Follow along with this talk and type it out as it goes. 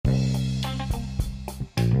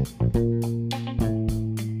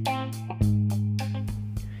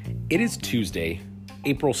It is Tuesday,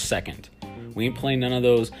 April 2nd. We ain't playing none of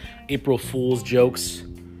those April Fool's jokes,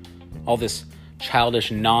 all this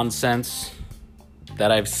childish nonsense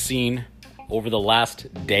that I've seen over the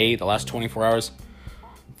last day, the last 24 hours.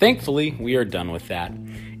 Thankfully, we are done with that.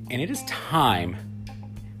 And it is time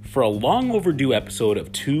for a long overdue episode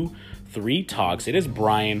of 2-3 Talks. It is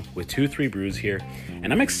Brian with 2-3 Brews here,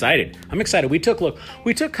 and I'm excited. We took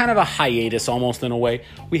kind of a hiatus almost in a way.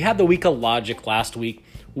 We had the week of Logic last week.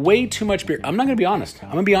 Way too much beer. I'm not going to be honest.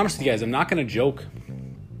 I'm going to be honest with you guys. I'm not going to joke.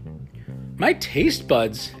 My taste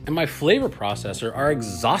buds and my flavor processor are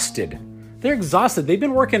exhausted. They're exhausted. They've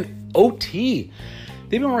been working OT.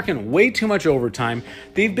 They've been working way too much overtime.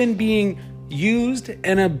 They've been being used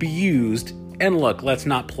and abused. And look, let's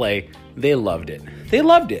not play. They loved it.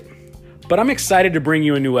 But I'm excited to bring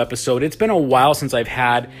you a new episode. It's been a while since I've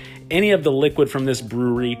had any of the liquid from this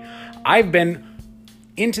brewery. I've been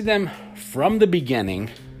into them from the beginning,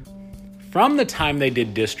 from the time they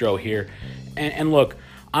did distro here. And look,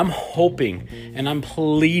 I'm hoping and I'm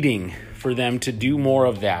pleading for them to do more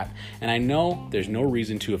of that. And I know there's no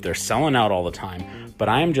reason to if they're selling out all the time, but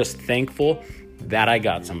I am just thankful that I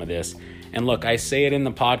got some of this. And look, I say it in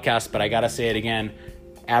the podcast, but I got to say it again.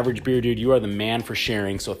 Average Beer Dude, you are the man for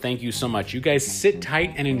sharing. So thank you so much. You guys sit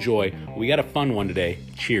tight and enjoy. We got a fun one today.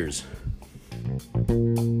 Cheers.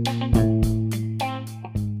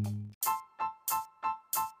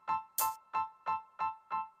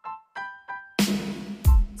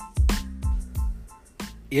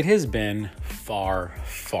 It has been far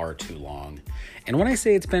too long. And when I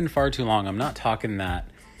say it's been far too long, I'm not talking that.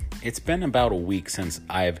 It's been about a week since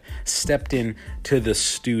I've stepped into the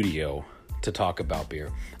studio to talk about beer.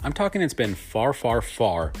 I'm talking it's been far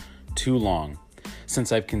too long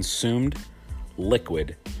since I've consumed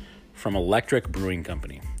liquid from Electric Brewing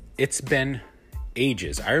Company. It's been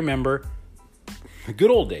ages. I remember the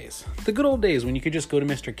good old days when you could just go to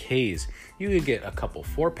Mr. K's. You could get a couple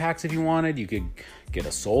 4-packs if you wanted. You could get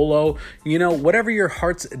a solo, whatever your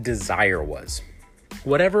heart's desire was.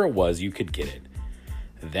 Whatever it was, you could get it.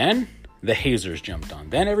 Then the hazers jumped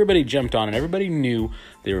on. Then everybody jumped on and everybody knew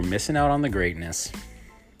they were missing out on the greatness.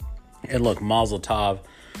 And look, Mazel Tov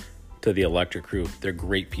to the Electric crew. They're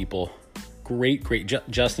great people. Great.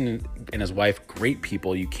 Justin and his wife, great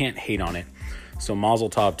people. You can't hate on it. So Mazel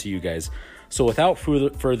Tov to you guys. So without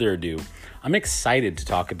further ado, I'm excited to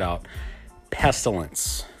talk about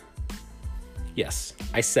Pestilence. Yes,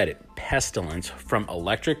 I said it. Pestilence from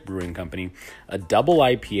Electric Brewing Company, a double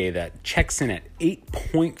IPA that checks in at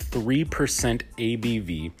 8.3%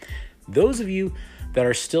 ABV. Those of you that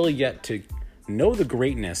are still yet to know the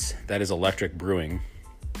greatness that is Electric Brewing,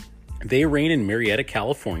 they reign in Marietta,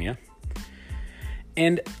 California.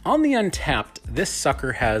 And on the Untapped, this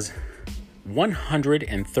sucker has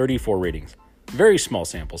 134 ratings. Very small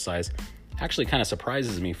sample size. Actually kind of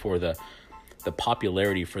surprises me for the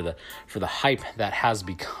popularity, for the hype that has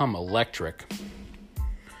become Electric.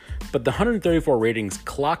 But the 134 ratings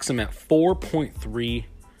clocks them at 4.30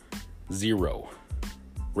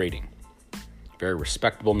 rating. Very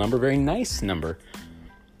respectable number, very nice number.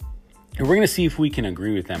 And we're going to see if we can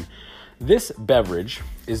agree with them. This beverage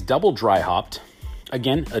is double dry hopped.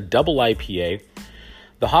 Again, a double IPA.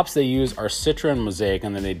 The hops they use are Citra and Mosaic,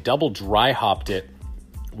 and then they double dry hopped it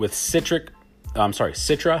with Citra,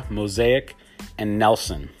 Mosaic, and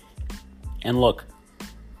Nelson. And look,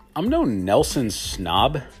 I'm no Nelson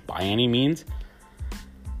snob by any means,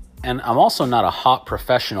 and I'm also not a hop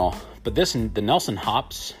professional, but the Nelson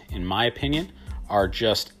hops, in my opinion, are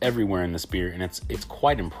just everywhere in this beer, and it's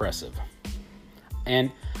quite impressive.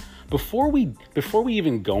 And before we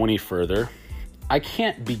even go any further, I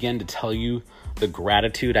can't begin to tell you the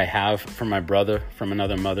gratitude I have for my brother from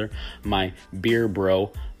another mother, my beer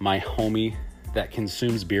bro, my homie that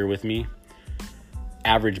consumes beer with me,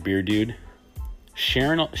 Average Beer Dude,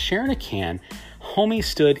 sharing a can. Homie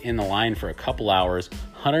stood in the line for a couple hours,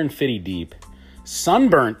 150 deep,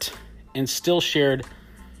 sunburnt, and still shared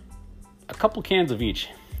a couple cans of each.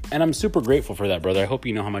 And I'm super grateful for that, brother. I hope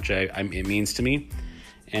you know how much it means to me.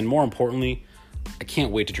 And more importantly, I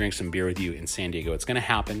can't wait to drink some beer with you in San Diego. It's going to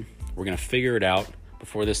happen. We're going to figure it out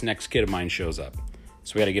before this next kid of mine shows up.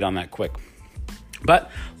 So we got to get on that quick.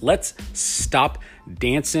 But let's stop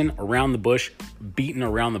dancing around the bush, beating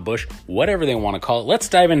around the bush, whatever they want to call it. Let's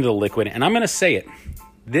dive into the liquid, and I'm going to say it.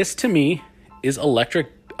 This, to me, is Electric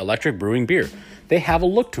Brewing beer. They have a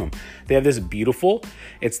look to them. They have this beautiful,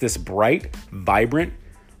 it's this bright, vibrant,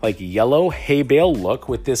 like yellow hay bale look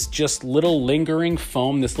with this just little lingering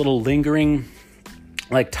foam, this little lingering,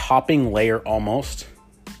 like topping layer almost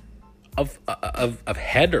of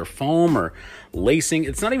head or foam or lacing.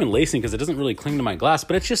 It's not even lacing because it doesn't really cling to my glass,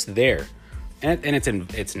 but it's just there, and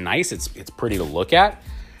it's nice. It's pretty to look at.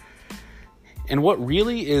 And what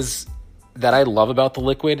really is that I love about the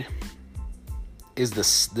liquid is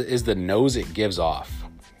the nose it gives off.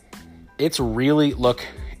 It's really, look,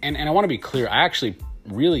 and I want to be clear, I actually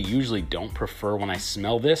really usually don't prefer when I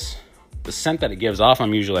smell this. The scent that it gives off,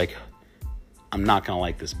 I'm usually like, I'm not going to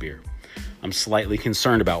like this beer. I'm slightly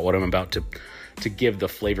concerned about what I'm about to give the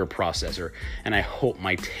flavor processor, and I hope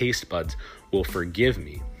my taste buds will forgive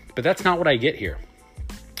me. But that's not what I get here.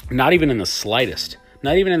 Not even in the slightest.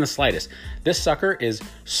 Not even in the slightest. This sucker is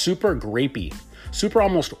super grapey, super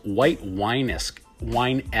almost white wine-esque.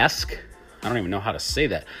 I don't even know how to say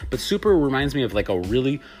that, but super reminds me of like a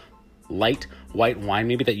really light white wine,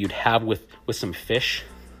 maybe that you'd have with some fish.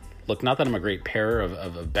 Look, not that I'm a great pairer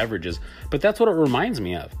of beverages, but that's what it reminds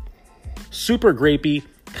me of. Super grapey,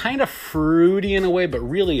 kind of fruity in a way, but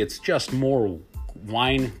really it's just more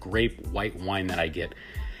wine, grape, white wine that I get.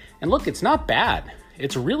 And look, it's not bad.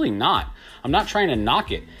 It's really not. I'm not trying to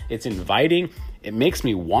knock it. It's inviting. It makes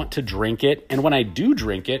me want to drink it. And when I do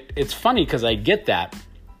drink it, it's funny because I get that.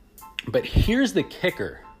 But here's the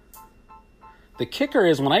kicker. The kicker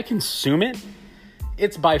is when I consume it,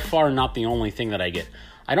 it's by far not the only thing that I get.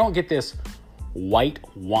 I don't get this white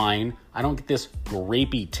wine. I don't get this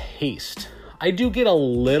grapey taste. I do get a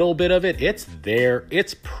little bit of it. It's there.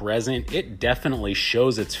 It's present. It definitely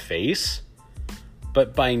shows its face.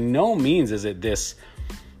 But by no means is it this,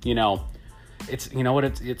 it's, you know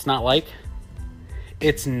what it's not like?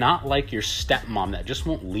 It's not like your stepmom that just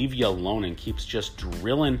won't leave you alone and keeps just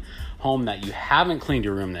drilling home that you haven't cleaned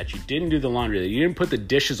your room, that you didn't do the laundry, that you didn't put the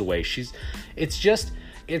dishes away.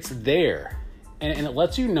 It's there. And it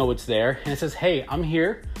lets you know it's there. And it says, hey, I'm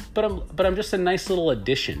here, but I'm just a nice little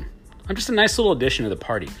addition. I'm just a nice little addition to the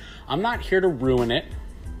party. I'm not here to ruin it.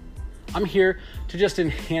 I'm here to just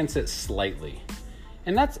enhance it slightly.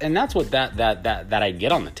 And that's what that I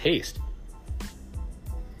get on the taste.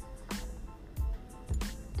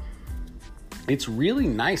 It's really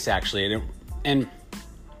nice, actually. And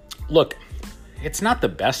look, it's not the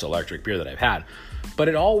best electric beer that I've had, but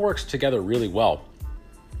it all works together really well.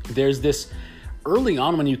 There's this, early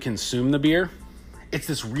on when you consume the beer, it's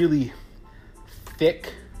this really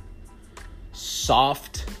thick,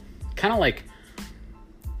 soft, kind of like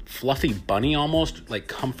fluffy bunny almost, like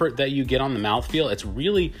comfort that you get on the mouthfeel. It's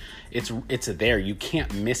really, it's there. You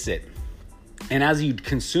can't miss it. And as you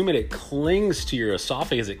consume it, it clings to your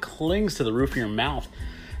esophagus. It clings to the roof of your mouth.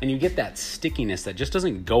 And you get that stickiness that just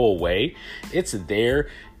doesn't go away. It's there.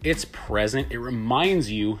 It's present. It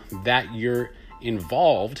reminds you that you're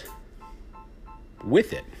involved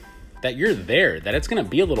with it. That you're there. That it's going to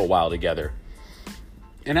be a little while together.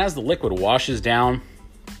 And as the liquid washes down,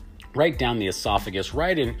 right down the esophagus,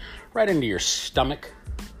 right into your stomach,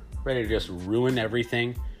 ready to just ruin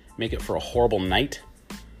everything, make it for a horrible night,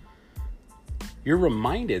 you're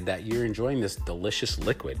reminded that you're enjoying this delicious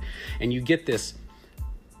liquid. And you get this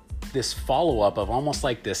follow-up of almost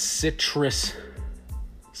like this citrus,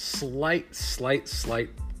 slight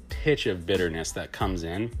pitch of bitterness that comes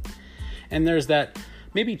in. And there's that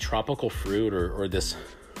maybe tropical fruit or this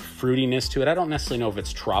fruitiness to it. I don't necessarily know if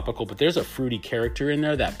it's tropical, but there's a fruity character in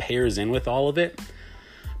there that pairs in with all of it.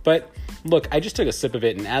 But look, I just took a sip of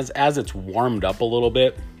it, and as it's warmed up a little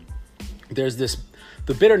bit, there's this,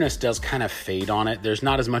 the bitterness does kind of fade on it. There's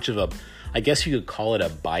not as much of a, I guess you could call it a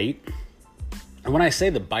bite. And when I say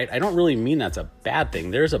the bite, I don't really mean that's a bad thing.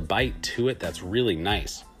 There's a bite to it that's really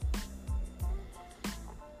nice.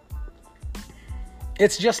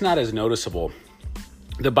 It's just not as noticeable.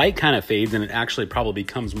 The bite kind of fades, and it actually probably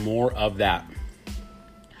becomes more of that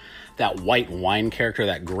white wine character,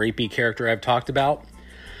 that grapey character I've talked about.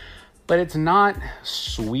 But it's not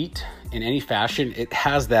sweet in any fashion. It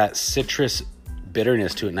has that citrus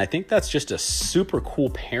bitterness to it, and I think that's just a super cool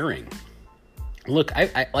pairing. Look,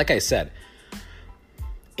 I like I said,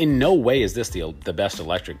 in no way is this the best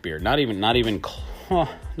electric beer. Not even not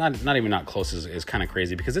close is kind of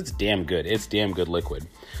crazy, because it's damn good. It's damn good liquid,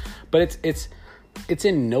 but it's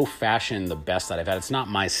in no fashion the best that I've had. It's not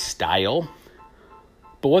my style,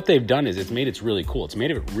 but what they've done is it's made it really cool. It's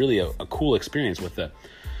made it really a cool experience with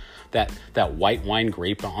that white wine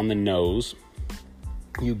grape on the nose.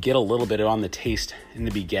 You get a little bit on the taste in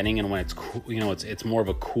the beginning, and when it's cool, it's more of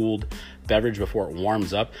a cooled beverage before it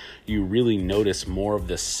warms up, you really notice more of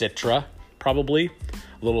the citra, probably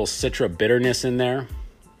a little citra bitterness in there,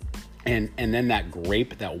 and then that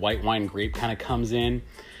grape, that white wine grape, kind of comes in.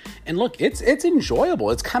 And look, it's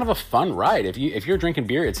enjoyable. It's kind of a fun ride. If you're drinking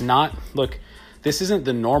beer, it's not This isn't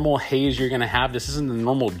the normal haze you're going to have. This isn't the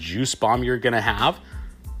normal juice bomb you're going to have.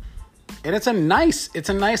 And it's a nice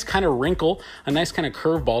kind of wrinkle, a nice kind of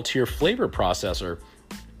curveball to your flavor processor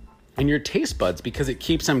and your taste buds, because it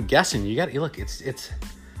keeps them guessing. Look, it's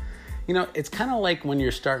it's kind of like when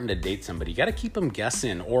you're starting to date somebody. You got to keep them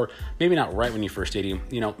guessing, or maybe not right when you first date him.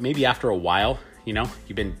 Maybe after a while,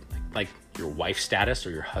 you've been like your wife status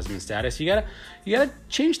or your husband status. You gotta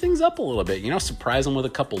change things up a little bit. Surprise them with a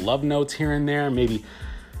couple love notes here and there. Maybe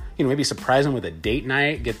surprise them with a date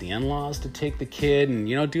night. Get the in-laws to take the kid, and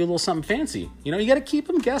do a little something fancy. You got to keep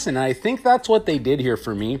them guessing. And I think that's what they did here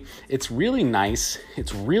for me. It's really nice.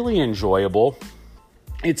 It's really enjoyable.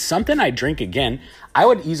 It's something I drink again. I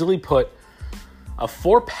would easily put a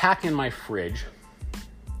 4-pack in my fridge,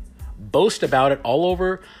 boast about it all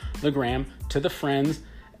over the gram to the friends,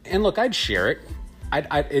 and look, I'd share it.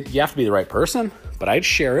 You have to be the right person, but I'd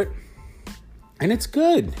share it. And it's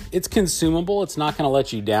good. It's consumable. It's not going to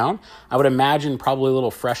let you down. I would imagine probably a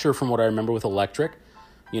little fresher from what I remember with Electric.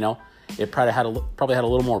 It probably had a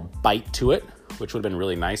little more bite to it, which would have been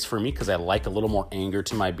really nice for me because I like a little more anger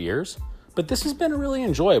to my beers. But this has been really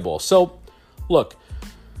enjoyable. So, look,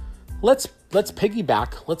 let's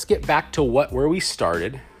piggyback. Let's get back to where we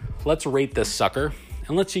started. Let's rate this sucker,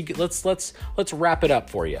 and let's wrap it up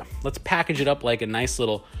for you. Let's package it up like a nice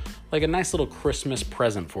little Christmas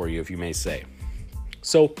present for you, if you may say.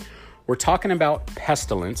 So, we're talking about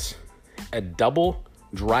Pestilence, a double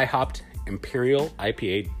dry hopped Imperial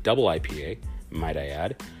IPA, double IPA, might I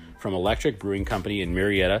add, from Electric Brewing Company in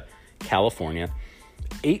Murrieta, California.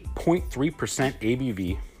 8.3%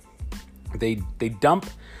 ABV. They dump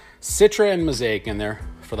Citra and Mosaic in there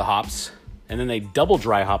for the hops, and then they double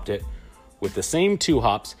dry hopped it with the same 2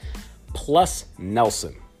 hops plus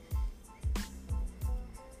Nelson.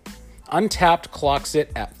 Untapped clocks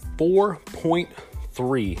it at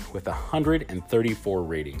 4.3 with 134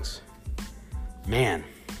 ratings. Man,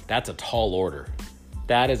 that's a tall order.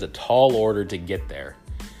 That is a tall order to get there.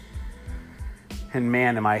 And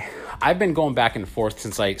man, I've been going back and forth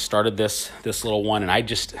since I started this little one, and I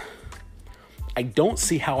don't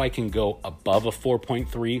see how I can go above a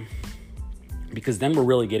 4.3, because then we're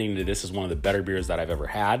really getting into this is one of the better beers that I've ever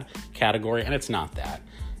had category, and it's not that.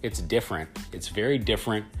 It's different. It's very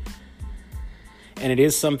different. And it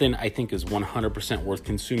is something I think is 100% worth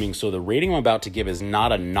consuming. So the rating I'm about to give is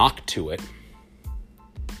not a knock to it.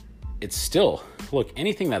 It's still, look,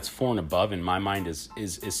 anything that's 4 and above in my mind is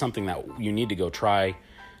something that you need to go try,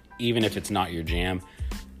 even if it's not your jam.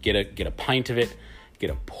 Get a pint of it, get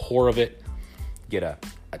a pour of it, get a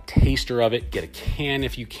taster of it, get a can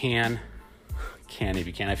if you can.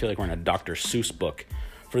 I feel like we're in a Dr. Seuss book.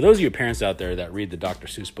 For those of you parents out there that read the Dr.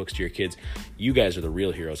 Seuss books to your kids, you guys are the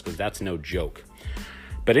real heroes, because that's no joke.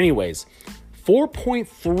 But anyways,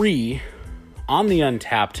 4.3 on the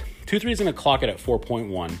Untapped. 2.3 is going to clock it at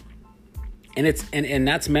 4.1. And it's and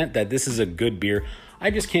that's meant that this is a good beer.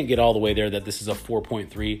 I just can't get all the way there that this is a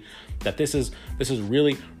 4.3, that this is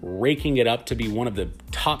really raking it up to be one of the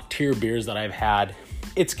top tier beers that I've had.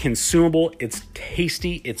 It's consumable, it's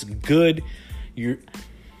tasty, it's good.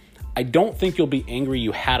 I don't think you'll be angry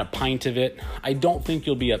you had a pint of it. I don't think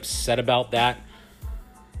you'll be upset about that.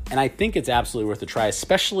 And I think it's absolutely worth a try,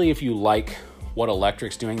 especially if you like what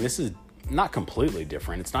Electric's doing. This is not completely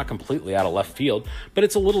different. It's not completely out of left field, but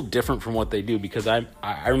it's a little different from what they do, because I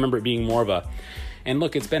remember it being more of a, and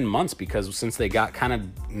look, it's been months, because since they got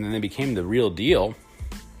and then they became the real deal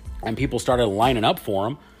and people started lining up for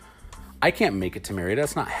them, I can't make it to Murrieta.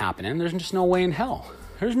 That's not happening. There's just no way in hell.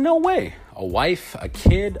 There's no way. A wife, a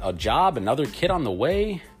kid, a job, another kid on the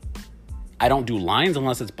way. I don't do lines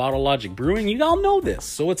unless it's Bottle Logic Brewing. You all know this,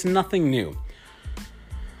 so it's nothing new.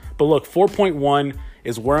 But look, 4.1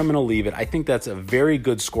 is where I'm going to leave it. I think that's a very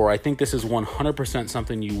good score. I think this is 100%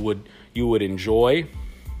 something you would enjoy,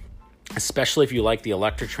 especially if you like the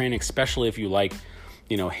Electric Train, especially if you like,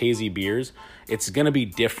 hazy beers. It's going to be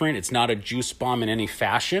different. It's not a juice bomb in any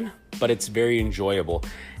fashion, but it's very enjoyable.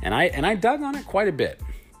 And I dug on it quite a bit.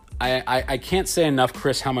 I can't say enough,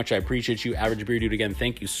 Chris, how much I appreciate you. Average Beer Dude, again,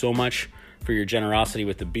 thank you so much for your generosity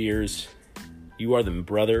with the beers. You are the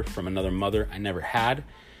brother from another mother I never had.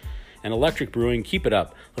 And Electric Brewing, keep it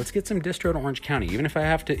up. Let's get some distro to Orange County. Even if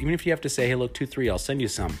you have to say, hey, look, 2-3, I'll send you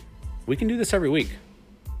some. We can do this every week.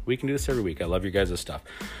 I love your guys' stuff.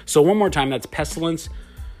 So one more time, that's Pestilence,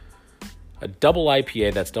 a double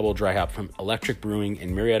IPA, that's double dry hop from Electric Brewing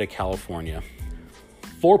in Murrieta, California.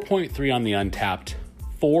 4.3 on the Untapped,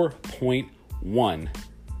 4.1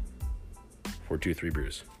 for 2-3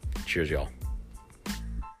 Brews. Cheers, y'all.